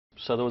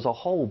So there was a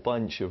whole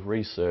bunch of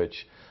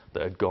research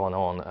that had gone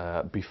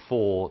on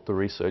before the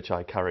research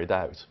I carried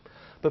out.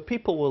 But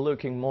people were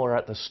looking more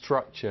at the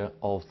structure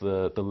of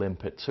the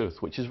limpet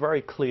tooth, which is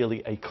very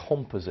clearly a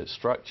composite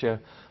structure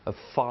of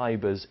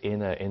fibers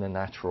in a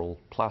natural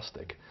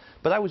plastic.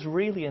 But I was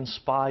really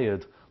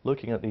inspired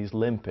looking at these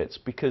limpets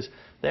because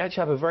they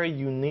actually have a very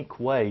unique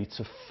way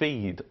to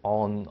feed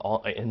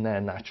in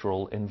their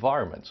natural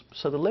environment.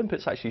 So the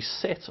limpets actually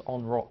sit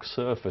on rock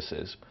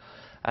surfaces,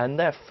 and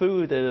their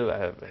food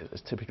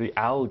is typically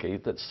algae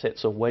that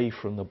sits away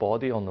from the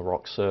body on the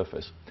rock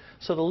surface.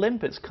 So the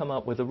limpets come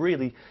up with a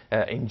really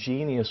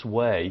ingenious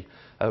way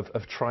of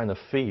trying to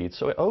feed.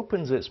 So it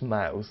opens its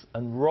mouth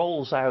and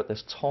rolls out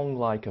this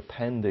tongue-like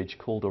appendage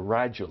called a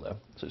radula.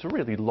 So it's a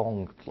really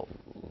long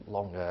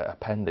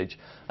appendage.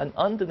 And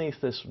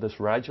underneath this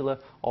radula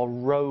are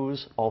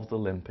rows of the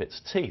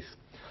limpet's teeth.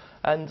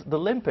 And the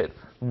limpet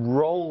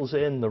rolls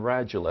in the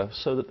radula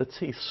so that the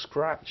teeth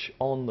scratch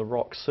on the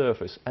rock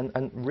surface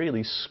and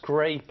really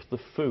scrape the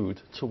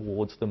food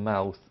towards the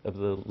mouth of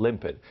the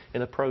limpet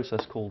in a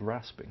process called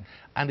rasping.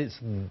 And it's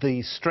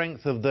the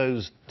strength of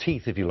those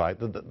teeth, if you like,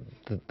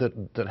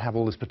 that have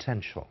all this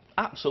potential.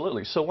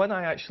 Absolutely. So when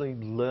I actually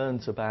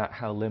learned about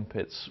how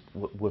limpets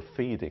were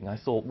feeding, I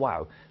thought,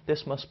 wow,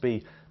 this must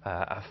be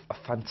a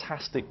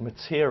fantastic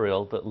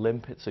material that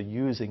limpets are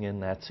using in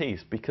their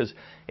teeth, because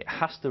it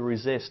has to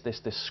resist this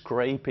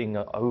scraping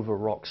over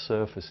rock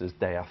surfaces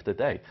day after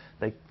day.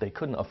 They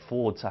couldn't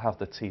afford to have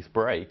the teeth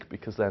break,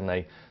 because then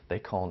they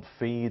can't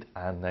feed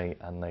and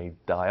they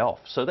die off.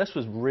 So this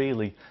was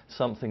really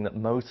something that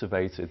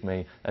motivated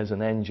me as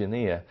an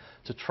engineer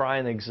to try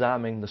and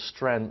examine the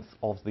strength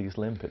of these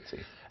limpet teeth.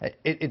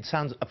 It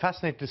sounds a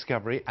fascinating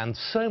discovery and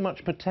so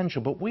much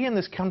potential, but we in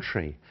this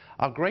country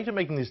are great at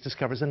making these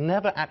discoveries and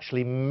never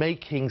actually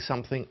making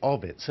something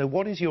of it. So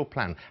what is your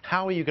plan?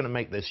 How are you going to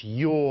make this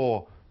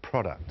your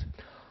product?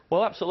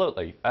 Well,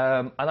 absolutely.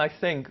 And I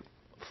think,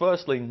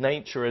 firstly,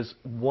 nature is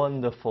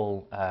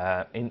wonderful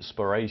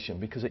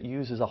inspiration, because it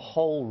uses a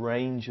whole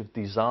range of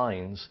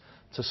designs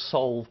to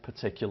solve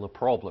particular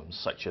problems,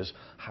 such as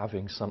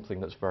having something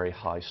that's very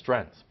high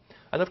strength.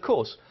 And of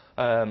course,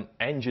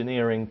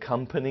 engineering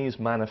companies,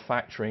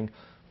 manufacturing,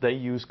 they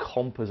use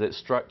composite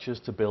structures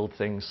to build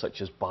things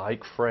such as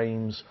bike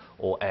frames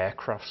or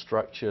aircraft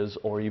structures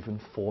or even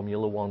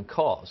Formula One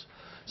cars.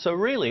 So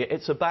really,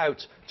 it's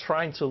about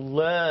trying to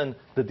learn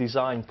the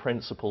design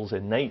principles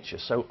in nature,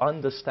 so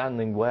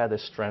understanding where the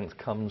strength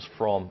comes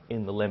from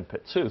in the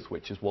limpet tooth,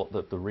 which is what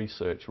the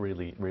research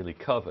really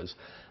covers,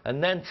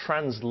 and then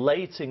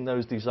translating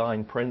those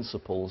design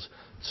principles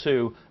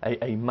to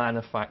a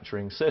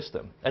manufacturing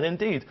system. And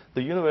indeed,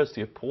 the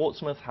University of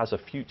Portsmouth has a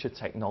Future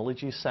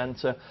Technology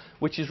Centre,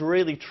 which is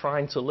really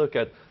trying to look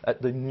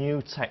at the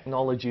new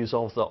technologies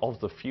of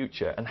the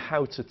future and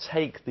how to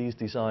take these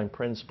design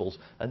principles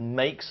and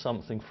make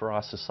something for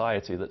our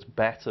society that's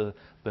better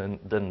than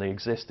the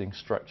existing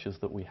structures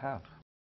that we have.